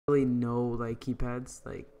Really no like keypads.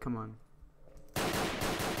 Like, come on.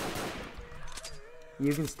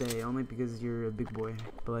 You can stay only because you're a big boy.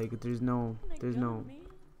 But like, there's literally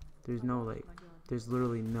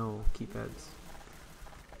no keypads.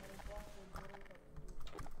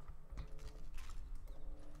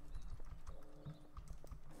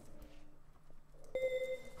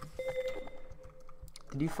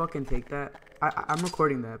 Did you fucking take that? I'm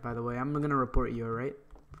recording that, by the way. I'm gonna report you, alright?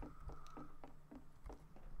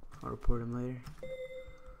 I'll report him later.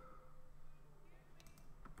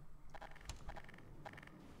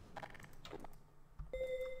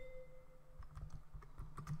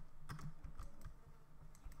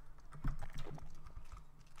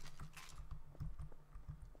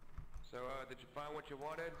 So, did you find what you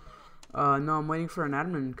wanted? No, I'm waiting for an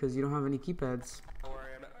admin because you don't have any keypads. Don't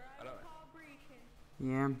worry, I don't.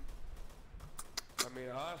 Yeah. I mean,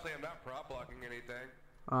 honestly, I'm not prop blocking anything.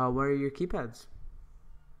 Where are your keypads?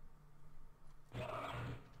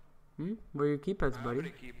 Where are your keypads, buddy? How many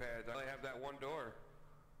keypads? I only have that one door.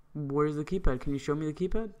 Where's the keypad? Can you show me the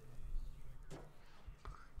keypad?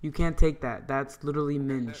 You can't take that. That's literally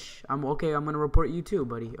Minge. I'm gonna report you too,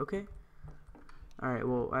 buddy. Okay. Alright,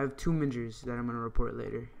 well, I have 2 Mingers that I'm gonna report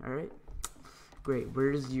later. Alright? Great. Where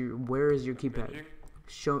is your keypad? Minging?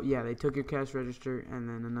 Yeah, they took your cash register and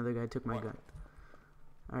then another guy took my gun.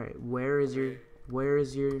 Alright, where is your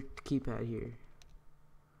keypad here?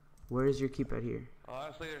 Where is your keypad here?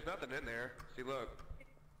 Honestly, there's nothing in there. See, look.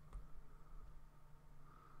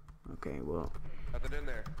 Okay, well. Nothing in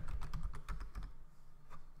there.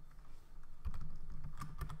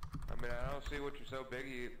 I mean, I don't see what you're so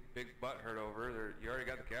big butt hurt over. You already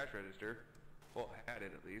got the cash register. Well, had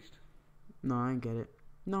it at least. No, I get it.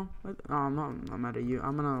 No, I'm mad at you.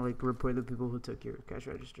 I'm gonna like report the people who took your cash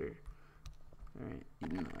register. All right,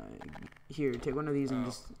 here, take one of these and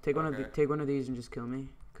just take one of these and just kill me,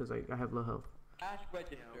 cause like I have low health. Cash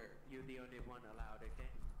register, you're the only one allowed, okay?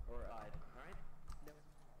 Or alright? No.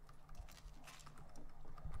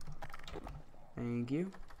 Thank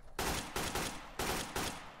you.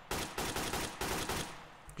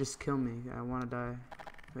 Just kill me. I wanna die.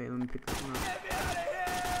 Wait, let me pick this one up.